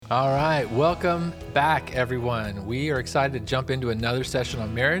All right, welcome back, everyone. We are excited to jump into another session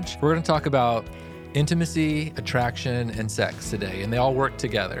on marriage. We're going to talk about intimacy, attraction, and sex today, and they all work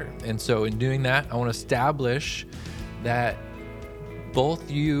together. And so in doing that, I want to establish that both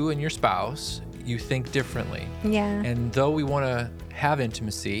you and your spouse, you think differently. Yeah. And though we want to have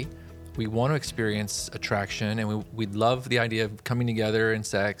intimacy, we want to experience attraction, and we love the idea of coming together in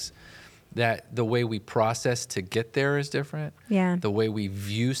sex, that the way we process to get there is different. Yeah. The way we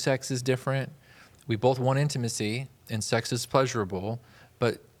view sex is different. We both want intimacy, and sex is pleasurable,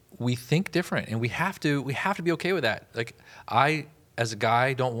 but we think different, and we have to be okay with that. Like, I, as a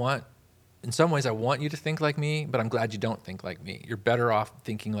guy, don't want, in some ways I want you to think like me, but I'm glad you don't think like me. You're better off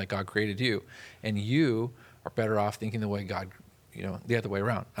thinking like God created you, and you are better off thinking the way God, the other way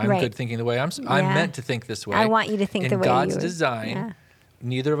around. I'm good thinking the way I'm meant to think this way. I want you to think the way God's you design. Yeah.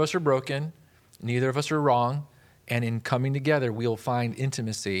 Neither of us are broken. Neither of us are wrong. And in coming together, we'll find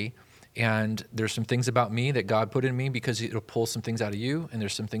intimacy. And there's some things about me that God put in me because it'll pull some things out of you. And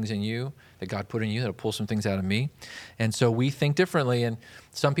there's some things in you that God put in you that'll pull some things out of me. And so we think differently. And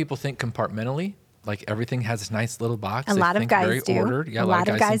some people think compartmentally, like everything has this nice little box. A lot of guys very do. Ordered. Yeah, a lot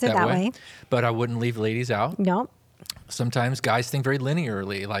of guys think are that way. But I wouldn't leave ladies out. Nope. Sometimes guys think very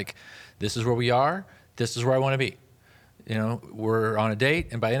linearly, like this is where we are, this is where I want to be. We're on a date,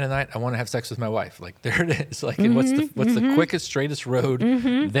 and by the end of the night, I want to have sex with my wife. Like, there it is. Like, and what's the quickest, straightest road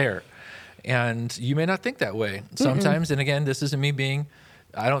there? And you may not think that way sometimes. And again, this isn't me being,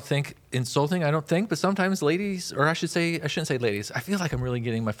 I don't think insulting. But sometimes ladies, or I shouldn't say ladies. I feel like I'm really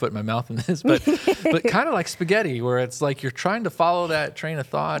getting my foot in my mouth in this, but kind of like spaghetti, where it's like you're trying to follow that train of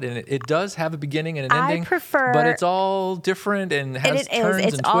thought, and it does have a beginning and an ending. I prefer, but it's all different and has turns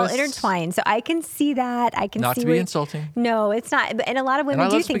It's and all twists. Intertwined. So I can see that. I can not see to be insulting. No, it's not. And a lot of women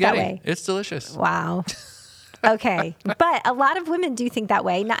do think that way. It's delicious. Wow. Okay. But a lot of women do think that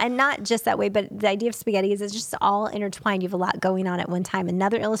way, and not just that way, but the idea of spaghetti is it's just all intertwined. You have a lot going on at one time.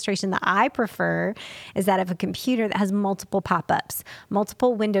 Another illustration that I prefer is that of a computer that has multiple pop-ups,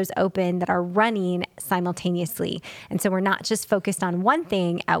 multiple windows open that are running simultaneously. And so we're not just focused on one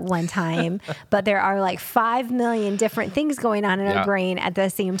thing at one time, but there are like 5 million different things going on in our brain at the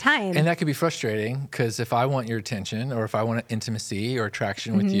same time. And that could be frustrating, because if I want your attention, or if I want intimacy or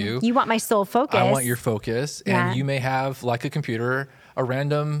attraction with you. You want my sole focus. I want your focus. And you may have, like a computer, a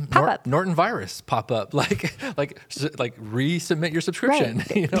random Norton virus pop up, like resubmit your subscription,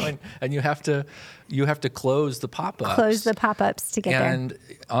 right. And you have to close the pop-ups. Close the pop-ups to get there. And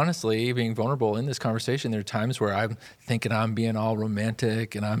honestly, being vulnerable in this conversation, there are times where I'm thinking I'm being all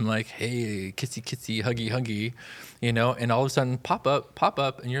romantic, and I'm like, hey, kissy, kissy, huggy, huggy, and all of a sudden pop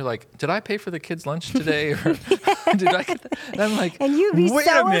up, and you're like, did I pay for the kids' lunch today? Or did I? And I'm like, and you'd be wait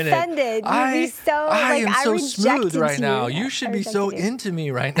so a minute. offended. You'd be so I am so smooth right now. You should be so into me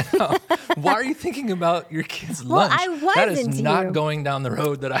right now. Why are you thinking about your kids' lunch? I was that is into not you. going down the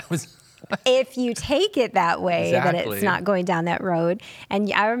road that I was. If you take it that way, that Exactly. it's not going down that road.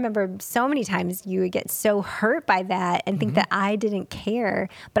 And I remember so many times you would get so hurt by that and think that I didn't care,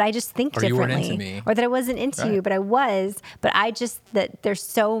 but I just think or differently. You weren't into me. Or that I wasn't into you, but I was. But I just, that there's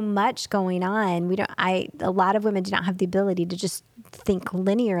so much going on. A lot of women do not have the ability to just think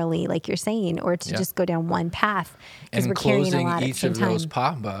linearly, like you're saying, or to just go down one path, because we're carrying a lot at the same time. And closing each of those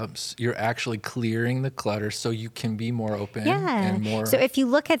pop-ups, you're actually clearing the clutter so you can be more open and more. So if you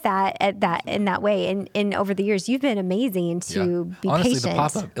look at that in that way, and over the years, you've been amazing to be Honestly, patient. the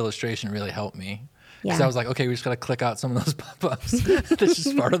pop-up illustration really helped me. Yeah. Because I was like, okay, we just got to click out some of those pop-ups. That's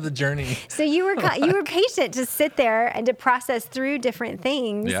just part of the journey. So you were patient to sit there and to process through different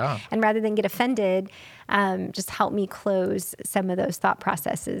things. Yeah. And rather than get offended, just help me close some of those thought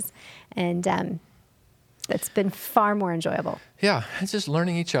processes. And that's been far more enjoyable. Yeah, it's just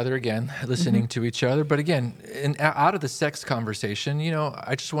learning each other again, listening to each other. But again, out of the sex conversation,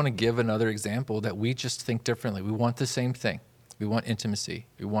 I just want to give another example that we just think differently. We want the same thing. We want intimacy.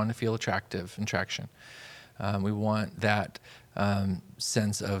 We want to feel attraction. We want that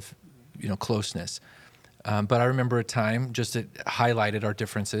sense of, closeness. But I remember a time just it highlighted our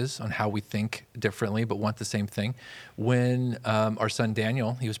differences on how we think differently, but want the same thing. When our son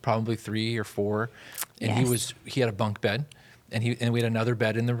Daniel, he was probably 3 or 4, and he had a bunk bed, and we had another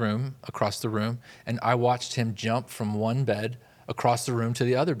bed in the room, across the room, and I watched him jump from one bed across the room to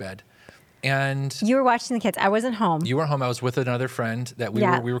the other bed. And you were watching the kids. I wasn't home. You weren't home. I was with another friend that we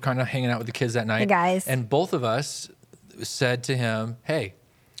were kind of hanging out with the kids that night. Hey guys. And both of us said to him, hey,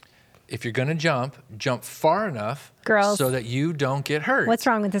 if you're going to jump far enough Girls. so that you don't get hurt. What's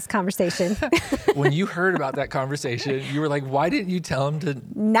wrong with this conversation? When you heard about that conversation, you were like, why didn't you tell him to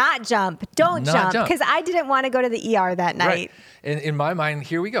Not jump. Don't Not jump. Because I didn't want to go to the ER that night. Right. And in my mind,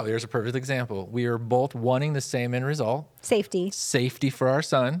 here we go. Here's a perfect example. We are both wanting the same end result. Safety for our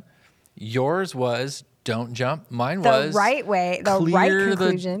son. Yours was don't jump. Mine was the right way, the right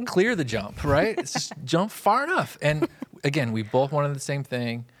conclusion. Clear the jump, right? It's just jump far enough. And again, we both wanted the same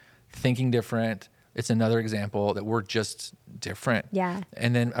thing, thinking different. It's another example that we're just different. Yeah.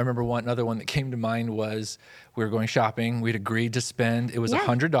 And then I remember another one that came to mind was we were going shopping. We'd agreed to spend, it was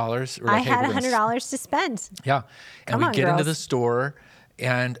 $100. We're I like, hey, had we're gonna $100 to spend. Yeah. And Come we on, get into girls. the store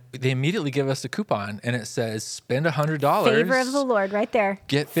and they immediately give us a coupon and it says spend $100. Favor of the Lord right there.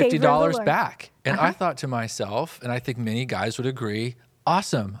 Get Favor of the $50 Lord. back. And I thought to myself, and I think many guys would agree,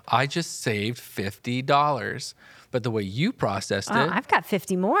 awesome. I just saved $50. But the way you processed it, I've got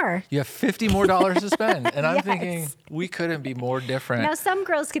 50 more. you have $50 more to spend. And I'm Yes. thinking we couldn't be more different. Now, some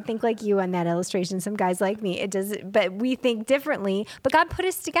girls could think like you on that illustration. Some guys like me. It does, but we think differently. But God put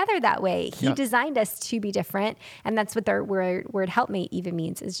us together that way. He Yep. designed us to be different, and that's what the word helpmate even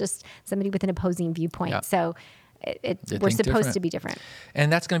means. Is just somebody with an opposing viewpoint. Yep. So They we're think supposed different. to be different.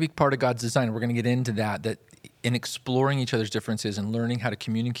 And that's going to be part of God's design. We're going to get into that in exploring each other's differences and learning how to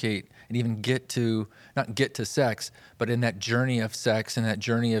communicate and even not get to sex, but in that journey of sex and that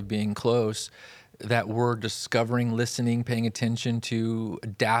journey of being close, that we're discovering, listening, paying attention to,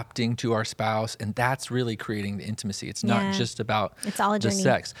 adapting to our spouse. And that's really creating the intimacy. It's not Yeah. just about It's all a the journey.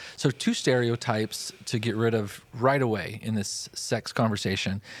 sex. So 2 stereotypes to get rid of right away in this sex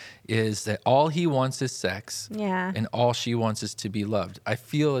conversation is that all he wants is sex. Yeah. And all she wants is to be loved. I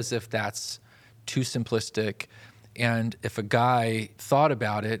feel as if that's too simplistic. And if a guy thought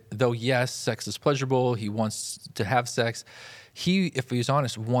about it, though, yes, sex is pleasurable, he wants to have sex, he, if he's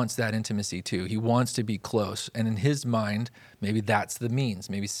honest, wants that intimacy too. He wants to be close. And in his mind, maybe that's the means.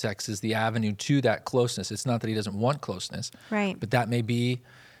 Maybe sex is the avenue to that closeness. It's not that he doesn't want closeness, Right. but that may be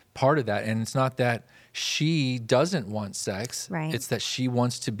part of that. And it's not that she doesn't want sex. Right. It's that she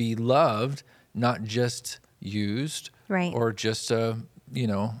wants to be loved, not just used Right. or just,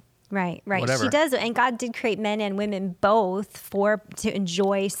 Right. whatever. She does, and God did create men and women both to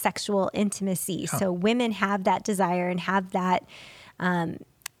enjoy sexual intimacy. So women have that desire and have that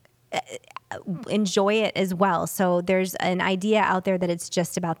enjoy it as well. So there's an idea out there that it's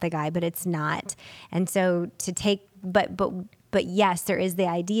just about the guy, but it's not. And so but yes, there is the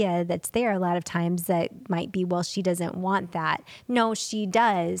idea that's there a lot of times that might be, well, she doesn't want that. No, she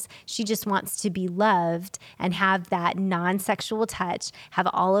does. She just wants to be loved and have that non-sexual touch, have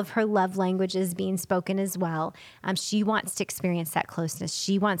all of her love languages being spoken as well. She wants to experience that closeness.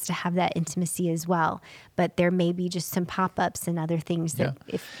 She wants to have that intimacy as well. But there may be just some pop-ups and other things that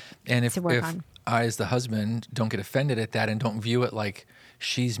to work on. I, as the husband, don't get offended at that and don't view it like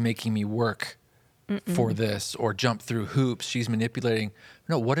she's making me work for this or jump through hoops, she's manipulating.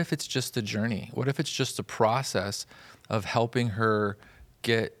 No, what if it's just the journey? What if it's just the process of helping her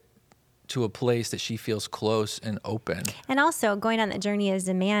get to a place that she feels close and open? And also going on that journey as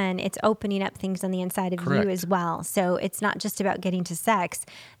a man, it's opening up things on the inside of Correct. you as well. So it's not just about getting to sex.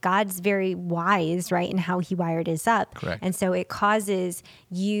 God's very wise, right, in how he wired us up. Correct. And so it causes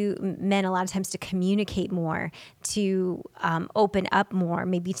you men a lot of times to communicate more, to open up more,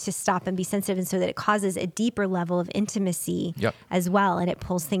 maybe to stop and be sensitive. And so that it causes a deeper level of intimacy Yep. as well. And it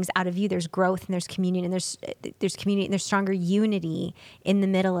pulls things out of you. There's growth and there's communion and there's community and there's stronger unity in the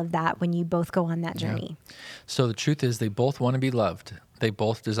middle of that when you both go on that journey. So the truth is they both want to be loved. They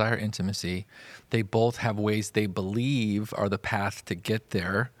both desire intimacy. They both have ways they believe are the path to get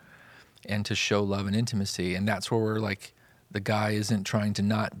there and to show love and intimacy. And that's where we're like, the guy isn't trying to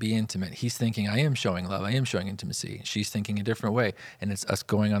not be intimate. He's thinking, I am showing love. I am showing intimacy. She's thinking a different way. And it's us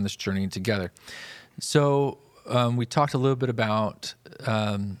going on this journey together. So we talked a little bit about,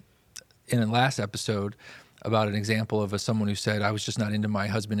 in the last episode, about an example of someone who said, I was just not into my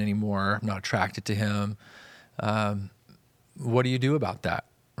husband anymore. I'm not attracted to him. What do you do about that,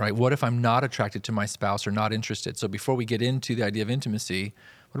 right? What if I'm not attracted to my spouse or not interested? So before we get into the idea of intimacy,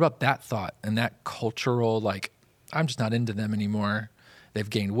 what about that thought and that cultural, like, I'm just not into them anymore. They've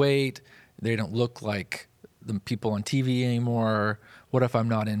gained weight. They don't look like the people on TV anymore. What if I'm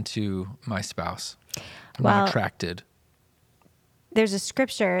not into my spouse? I'm not attracted. There's a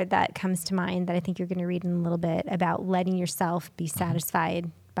scripture that comes to mind that I think you're going to read in a little bit about letting yourself be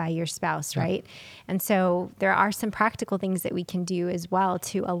satisfied by your spouse, right? And so there are some practical things that we can do as well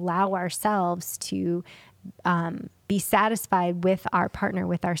to allow ourselves to be satisfied with our partner,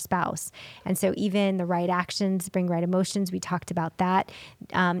 with our spouse. And so even the right actions bring right emotions. We talked about that.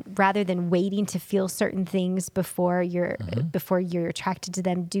 Rather than waiting to feel certain things before you're attracted to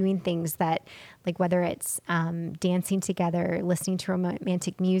them, doing things that, like whether it's dancing together, listening to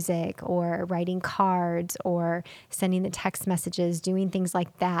romantic music, or writing cards, or sending the text messages, doing things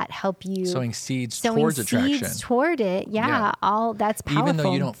like that help you. Sowing seeds towards attraction. Toward it. Yeah. All that's powerful. Even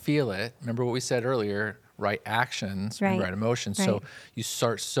though you don't feel it. Remember what we said earlier, right actions, right emotions. Right. So you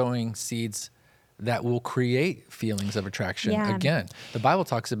start sowing seeds that will create feelings of attraction. Yeah. Again, the Bible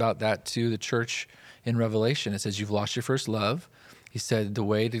talks about that to the church in Revelation. It says, you've lost your first love. He said the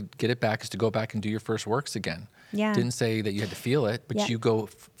way to get it back is to go back and do your first works again. Yeah. Didn't say that you had to feel it, but you go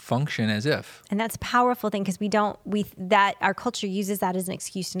function as if. And that's a powerful thing, because our culture uses that as an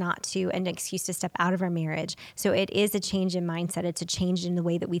excuse not to, and an excuse to step out of our marriage. So it is a change in mindset. It's a change in the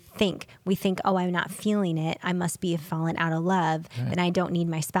way that we think. We think, oh, I'm not feeling it. I must be fallen out of love. Right. Then I don't need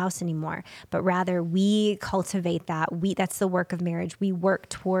my spouse anymore. But rather we cultivate that. That's the work of marriage. We work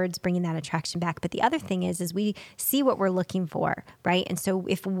towards bringing that attraction back. But the other thing is we see what we're looking for, right? And so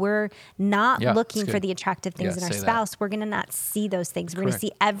if we're not looking for the attractive things in our spouse, we're going to not see those things. We're going to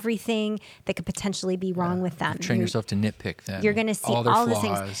see everything that could potentially be wrong with them. Train yourself to nitpick them. You're going to see all the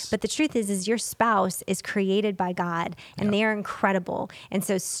things. But the truth is your spouse is created by God, and they are incredible. And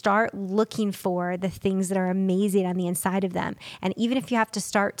so start looking for the things that are amazing on the inside of them. And even if you have to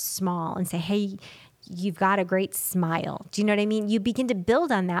start small and say, hey, you've got a great smile. Do you know what I mean? You begin to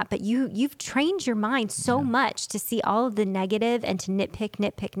build on that, but you've trained your mind so much to see all of the negative and to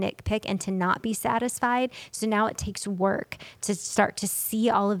nitpick, and to not be satisfied. So now it takes work to start to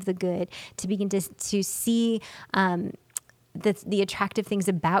see all of the good, to begin to see the attractive things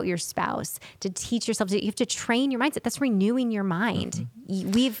about your spouse, to teach yourself. You have to train your mindset. That's renewing your mind.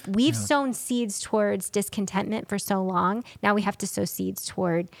 Mm-hmm. We've sown seeds towards discontentment for so long. Now we have to sow seeds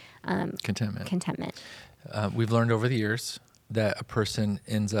toward contentment. We've learned over the years that a person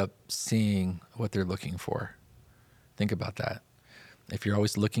ends up seeing what they're looking for. Think about that. If you're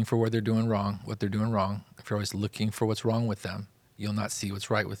always looking for what they're doing wrong, if you're always looking for what's wrong with them, you'll not see what's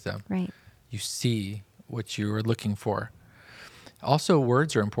right with them. Right. You see what you are looking for. Also,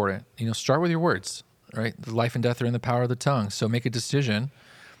 words are important. Start with your words, right? The life and death are in the power of the tongue. So make a decision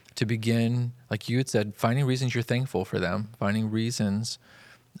to begin, like you had said, finding reasons you're thankful for them, finding reasons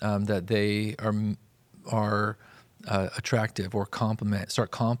that they are attractive, or start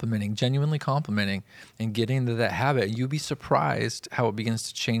complimenting, genuinely complimenting, and get into that habit. You'll be surprised how it begins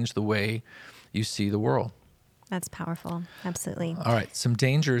to change the way you see the world. That's powerful. Absolutely. All right. Some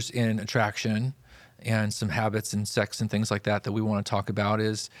dangers in attraction and some habits in sex and things like that we want to talk about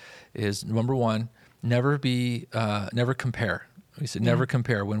is number one, never compare. We said never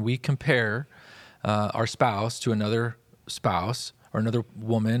compare. When we compare our spouse to another spouse, or another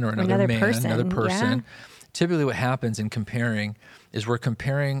woman, or another man, another person, typically what happens in comparing is we're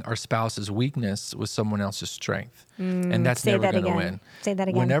comparing our spouse's weakness with someone else's strength. And that's never going to win. Say that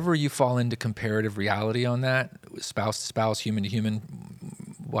again. Whenever you fall into comparative reality on that, spouse to spouse, human to human,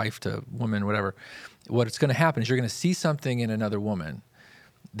 wife to woman, whatever, what's going to happen is you're going to see something in another woman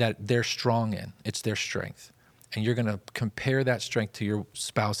that they're strong in. It's their strength. And you're going to compare that strength to your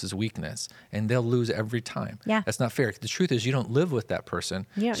spouse's weakness, and they'll lose every time. Yeah. That's not fair. The truth is you don't live with that person,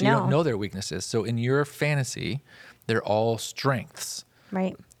 you don't know their weaknesses. So in your fantasy, they're all strengths.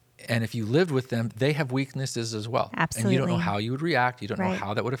 Right. And if you lived with them, they have weaknesses as well. Absolutely. And you don't know how you would react. You don't know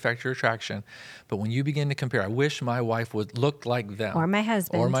how that would affect your attraction. But when you begin to compare, I wish my wife would look like them. Or my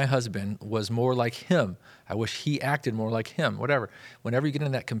husband. Or my husband was more like him. I wish he acted more like him, whatever. Whenever you get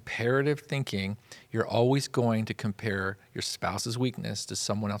into that comparative thinking, you're always going to compare your spouse's weakness to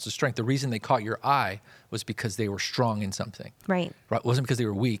someone else's strength. The reason they caught your eye was because they were strong in something. Right. It wasn't because they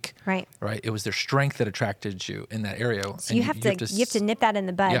were weak. Right. It was their strength that attracted you in that area. So you have to nip that in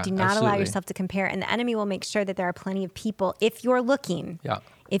the bud. Do not allow yourself to compare. And the enemy will make sure that there are plenty of people, if you're looking,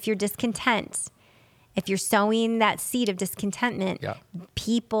 if you're discontent, if you're sowing that seed of discontentment,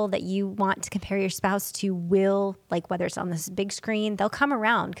 people that you want to compare your spouse to will, like whether it's on this big screen, they'll come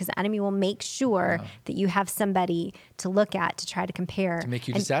around, because the enemy will make sure that you have somebody to look at to try to compare. To make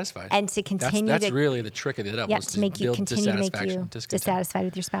you dissatisfied. And to continue That's really the trick of the devil. To make you continue to make you dissatisfied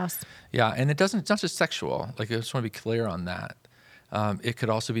with your spouse. Yeah, and it's not just sexual. Like, I just want to be clear on that. It could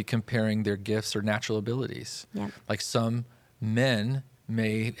also be comparing their gifts or natural abilities. Yeah. Like some men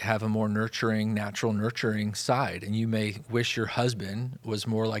may have a more natural nurturing side, and you may wish your husband was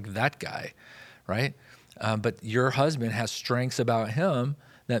more like that guy, right? But your husband has strengths about him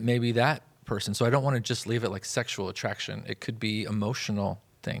that maybe that person. So I don't want to just leave it like sexual attraction. It could be emotional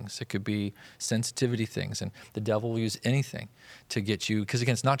things. It could be sensitivity things. And the devil will use anything to get you, because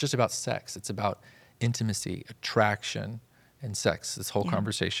again, it's not just about sex. It's about intimacy, attraction, and sex, this whole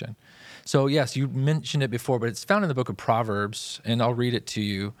conversation. So yes, you mentioned it before, but it's found in the book of Proverbs, and I'll read it to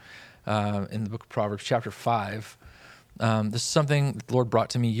you in the book of Proverbs, chapter 5. This is something the Lord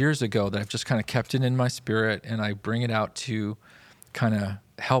brought to me years ago that I've just kind of kept it in my spirit, and I bring it out to kind of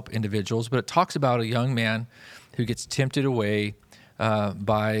help individuals. But it talks about a young man who gets tempted away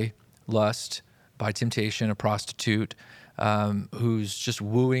by lust, by temptation, a prostitute, who's just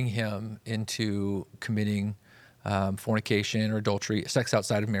wooing him into committing fornication or adultery, sex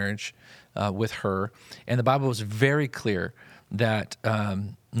outside of marriage with her. And the Bible is very clear that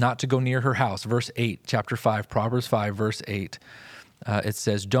not to go near her house. Verse 8, chapter 5, Proverbs 5, verse 8, it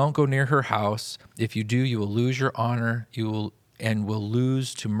says, don't go near her house. If you do, you will lose your honor. You will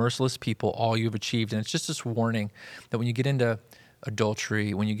lose to merciless people all you've achieved. And it's just this warning that when you get into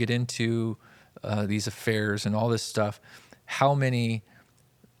adultery, when you get into these affairs and all this stuff, how many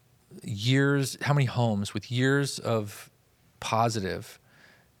homes with years of positive,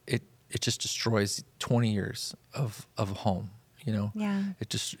 it just destroys 20 years of a home, you know? Yeah. It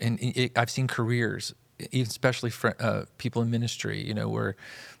just, I've seen careers, even especially people in ministry, you know, where,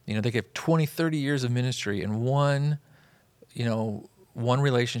 you know, they get 20, 30 years of ministry in one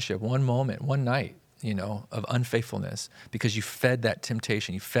relationship, one moment, one night, you know, of unfaithfulness, because you fed that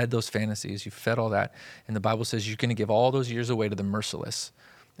temptation, you fed those fantasies, you fed all that. And the Bible says you're going to give all those years away to the merciless,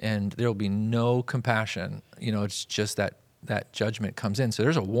 and there will be no compassion. You know, it's just that judgment comes in. So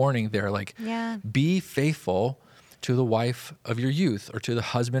there's a warning there, like, be faithful to the wife of your youth, or to the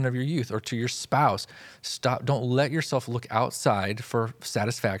husband of your youth, or to your spouse. Don't let yourself look outside for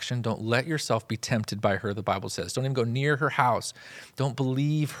satisfaction. Don't let yourself be tempted by her, the Bible says. Don't even go near her house. Don't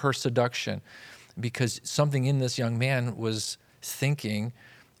believe her seduction, because something in this young man was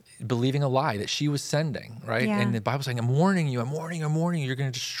believing a lie that she was sending, right? Yeah. And the Bible's saying, I'm warning you. You're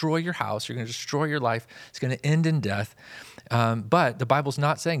going to destroy your house. You're going to destroy your life. It's going to end in death. But the Bible's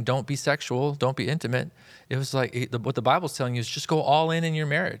not saying don't be sexual, don't be intimate. It was like, what the Bible's telling you is just go all in your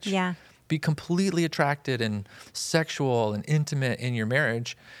marriage. Yeah. Be completely attracted and sexual and intimate in your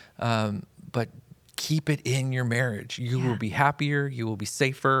marriage, but keep it in your marriage. You will be happier, you will be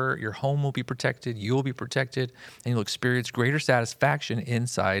safer, your home will be protected, you will be protected, and you'll experience greater satisfaction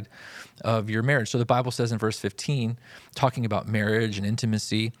inside of your marriage. So the Bible says in verse 15, talking about marriage and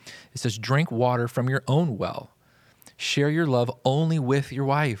intimacy, it says, drink water from your own well. Share your love only with your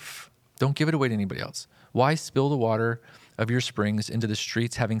wife. Don't give it away to anybody else. Why spill the water of your springs into the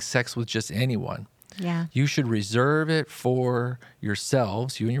streets, having sex with just anyone? Yeah. You should reserve it for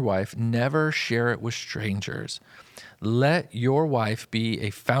yourselves, you and your wife. Never share it with strangers. Let your wife be a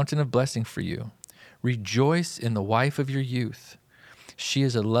fountain of blessing for you. Rejoice in the wife of your youth. She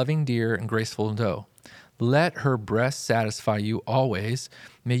is a loving deer and graceful doe. Let her breast satisfy you always.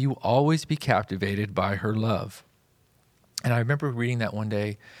 May you always be captivated by her love. And I remember reading that one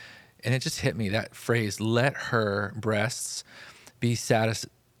day, and it just hit me, that phrase, let her breast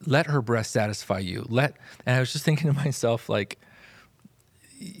satisfy you. And I was just thinking to myself, like,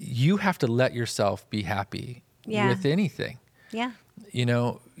 you have to let yourself be happy with anything. Yeah. You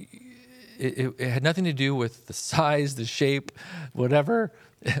know, it had nothing to do with the size, the shape, whatever.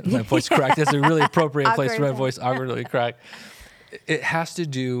 My voice cracked. That's a really appropriate place for my voice awkwardly cracked. It has to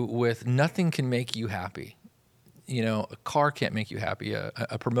do with nothing can make you happy. You know, a car can't make you happy.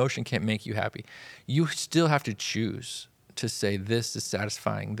 A promotion can't make you happy. You still have to choose to say, this is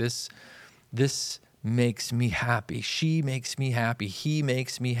satisfying. This makes me happy. She makes me happy. He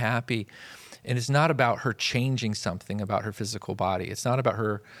makes me happy. And it's not about her changing something about her physical body. It's not about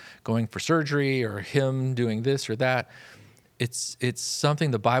her going for surgery or him doing this or that. It's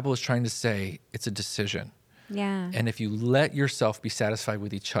something the Bible is trying to say. It's a decision. Yeah. And if you let yourself be satisfied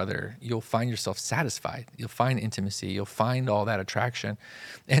with each other, you'll find yourself satisfied. You'll find intimacy. You'll find all that attraction.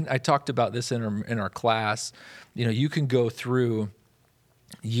 And I talked about this in our class. You know, you can go through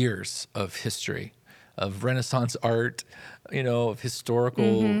years of history, of Renaissance art, you know, of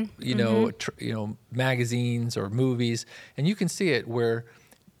historical, magazines or movies, and you can see it where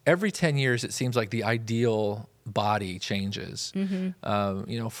every 10 years it seems like the ideal body changes. You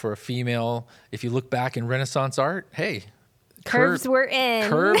know, for a female, if you look back in Renaissance art, hey, curves were in.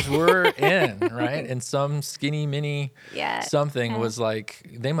 Curves were in, right? And some skinny mini something was like,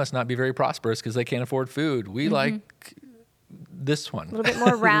 they must not be very prosperous because they can't afford food. We like this one. A little bit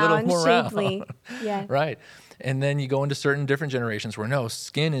more round, shapely. Round. Yeah. Right. And then you go into certain different generations where no,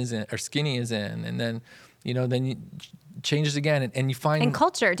 skin is in, or skinny is in. And then then you changes again, and you find And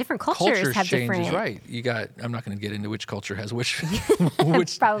different cultures have changes, different. right? I'm not going to get into which culture has which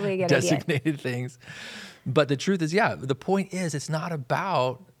Probably a good idea. designated things, but the truth is, the point is, it's not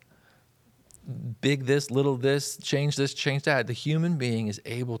about big this, little this, change that. The human being is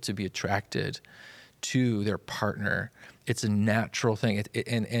able to be attracted to their partner. It's a natural thing.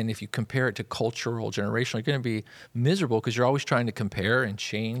 And if you compare it to cultural, generational, you're going to be miserable because you're always trying to compare and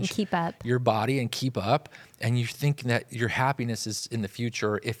change And keep up. your body and keep up. And you think that your happiness is in the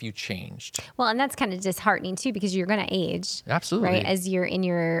future if you changed. Well, and that's kind of disheartening too, because you're going to age. Absolutely. Right. As you're in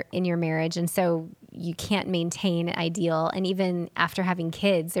your marriage. And so you can't maintain an ideal. And even after having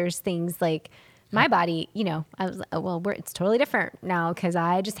kids, there's things like, my body, I was it's totally different now because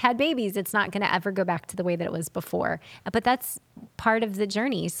I just had babies. It's not going to ever go back to the way that it was before. But that's part of the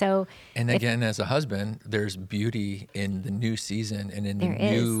journey. So, and again, as a husband, there's beauty in the new season and in the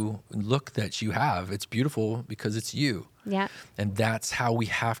new look that you have. It's beautiful because it's you. Yeah. And that's how we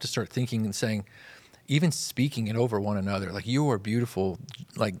have to start thinking and saying, even speaking it over one another, like, you are beautiful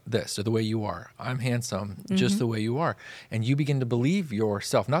like this, or the way you are. I'm handsome just the way you are. And you begin to believe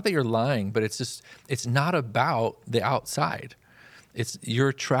yourself. Not that you're lying, but it's not about the outside. You're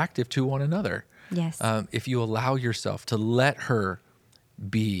attractive to one another. Yes. If you allow yourself to let her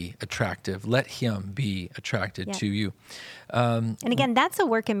be attractive, let him be attracted to you. And again, that's a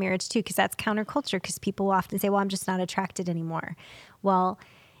work in marriage too, because that's counterculture, because people will often say, well, I'm just not attracted anymore. Well,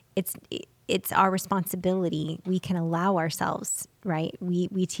 it's our responsibility. We can allow ourselves, right? We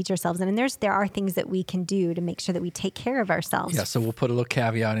teach ourselves. And there are things that we can do to make sure that we take care of ourselves. Yeah, so we'll put a little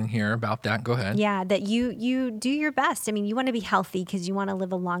caveat in here about that. Go ahead. Yeah, that you do your best. I mean, you want to be healthy because you want to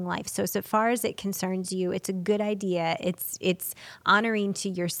live a long life. So far as it concerns you, it's a good idea. It's honoring to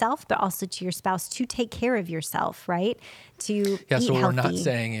yourself, but also to your spouse, to take care of yourself, right? To eat so what healthy. we're not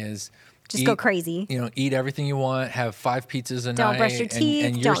saying is just go crazy. Eat everything you want, have 5 pizzas a night. Don't brush your teeth.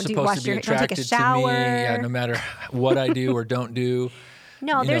 And you're supposed to be attracted don't take a shower. to me. Yeah, no matter what I do or don't do.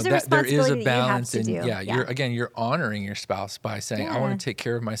 No, there's a responsibility that you have to do. You're honoring your spouse by saying, I want to take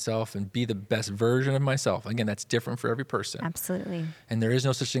care of myself and be the best version of myself. Again, that's different for every person. Absolutely. And there is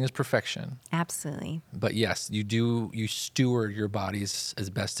no such thing as perfection. Absolutely. But yes, you steward your bodies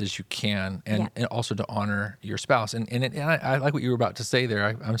as best as you can, and also to honor your spouse. And I like what you were about to say there.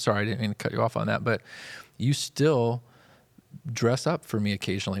 I'm sorry, I didn't mean to cut you off on that, but you still dress up for me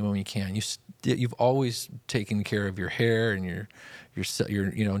occasionally when you can. You've always taken care of your hair and your just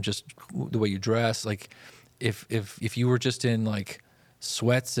the way you dress. Like if you were just in like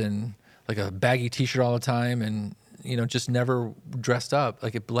sweats and like a baggy t-shirt all the time and just never dressed up,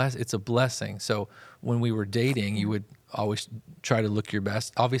 like it's a blessing. So when we were dating, you would always try to look your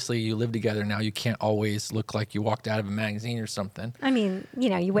best. Obviously, you live together now. You can't always look like you walked out of a magazine or something. I mean,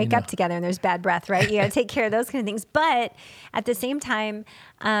 you wake up together and there's bad breath, right? You got to take care of those kind of things. But at the same time,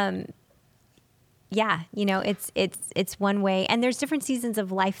 it's one way. And there's different seasons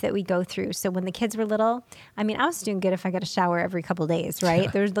of life that we go through. So when the kids were little, I mean, I was doing good if I got a shower every couple of days, right?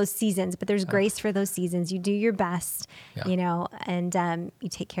 Yeah. There's those seasons, but there's grace for those seasons. You do your best, and you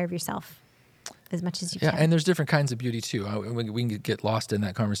take care of yourself as much as you can. Yeah, and there's different kinds of beauty too. We can get lost in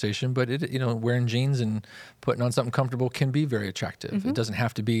that conversation, but wearing jeans and putting on something comfortable can be very attractive. Mm-hmm. It doesn't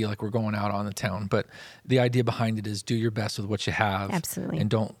have to be like we're going out on the town, but the idea behind it is do your best with what you have. Absolutely. And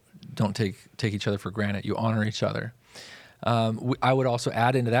don't take each other for granted. You honor each other. I would also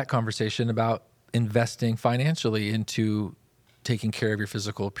add into that conversation about investing financially into taking care of your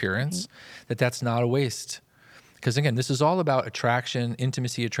physical appearance, mm-hmm. that's not a waste. Because again, this is all about attraction,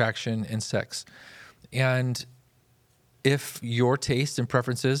 intimacy, attraction, and sex. And if your taste and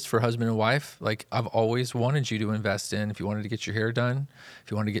preferences for husband and wife, like I've always wanted you to invest in, if you wanted to get your hair done, if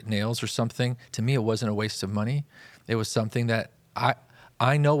you wanted to get nails or something, to me, it wasn't a waste of money. It was something that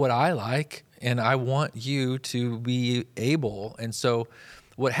I know what I like, and I want you to be able. And so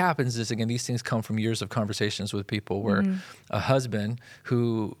what happens is, again, these things come from years of conversations with people where mm-hmm. a husband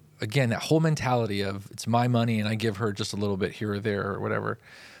who, again, that whole mentality of it's my money and I give her just a little bit here or there or whatever.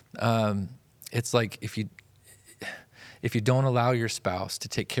 It's like if you don't allow your spouse to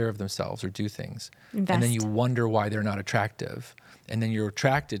take care of themselves or do things, and then you wonder why they're not attractive, and then you're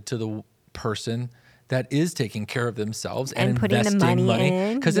attracted to the person that is taking care of themselves and putting investing the money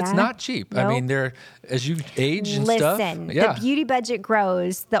in, because it's not cheap. Nope. I mean, as you age and Listen, stuff, the beauty budget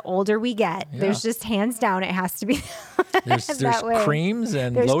grows the older we get. Yeah. There's just hands down, it has to be there's creams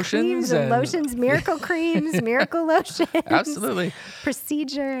and there's lotions creams and lotions, miracle creams, miracle lotions, absolutely,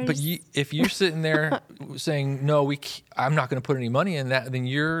 procedures. But if you're sitting there saying no, I'm not going to put any money in that, then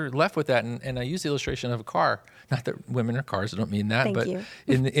you're left with that. And I use the illustration of a car. Not that women are cars, I don't mean that, Thank but you.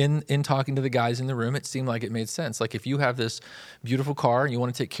 in talking to the guys in the room, it seemed like it made sense. Like if you have this beautiful car and you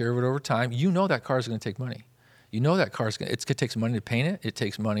want to take care of it over time, you know that car is going to take money. You know that car's going to take some money to paint it. It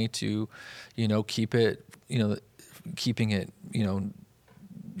takes money to, keep it, keeping it,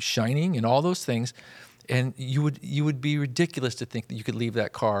 shining and all those things. And you would be ridiculous to think that you could leave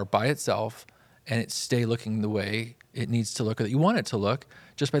that car by itself and it stay looking the way it needs to look, or that you want it to look,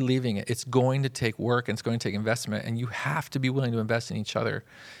 just by leaving it. It's going to take work and it's going to take investment, and you have to be willing to invest in each other,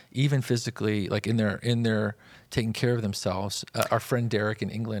 even physically, like in their taking care of themselves. Our friend Derek in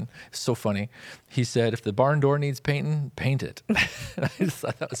England, so funny. He said, if the barn door needs painting, paint it. And I just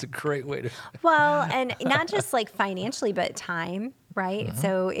thought that was a great way to. Well, and not just like financially, but time, right? Mm-hmm.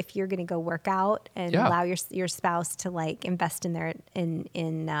 So if you're going to go work out and allow your spouse to like invest in their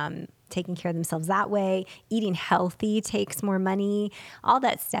in taking care of themselves that way, eating healthy takes more money, all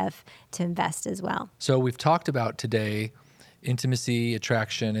that stuff to invest as well. So we've talked about today intimacy,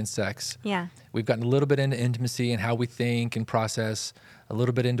 attraction, and sex. Yeah. We've gotten a little bit into intimacy and how we think and process, a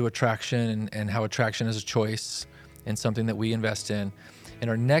little bit into attraction and how attraction is a choice and something that we invest in. In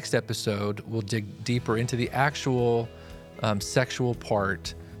our next episode, we'll dig deeper into the actual sexual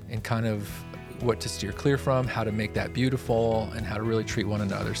part and kind of what to steer clear from, how to make that beautiful, and how to really treat one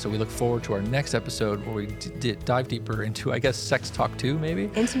another. So we look forward to our next episode where we dive deeper into, I guess, sex talk 2, maybe?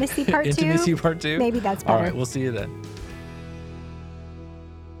 Intimacy part 2? Intimacy part 2? Maybe that's better. All right, we'll see you then.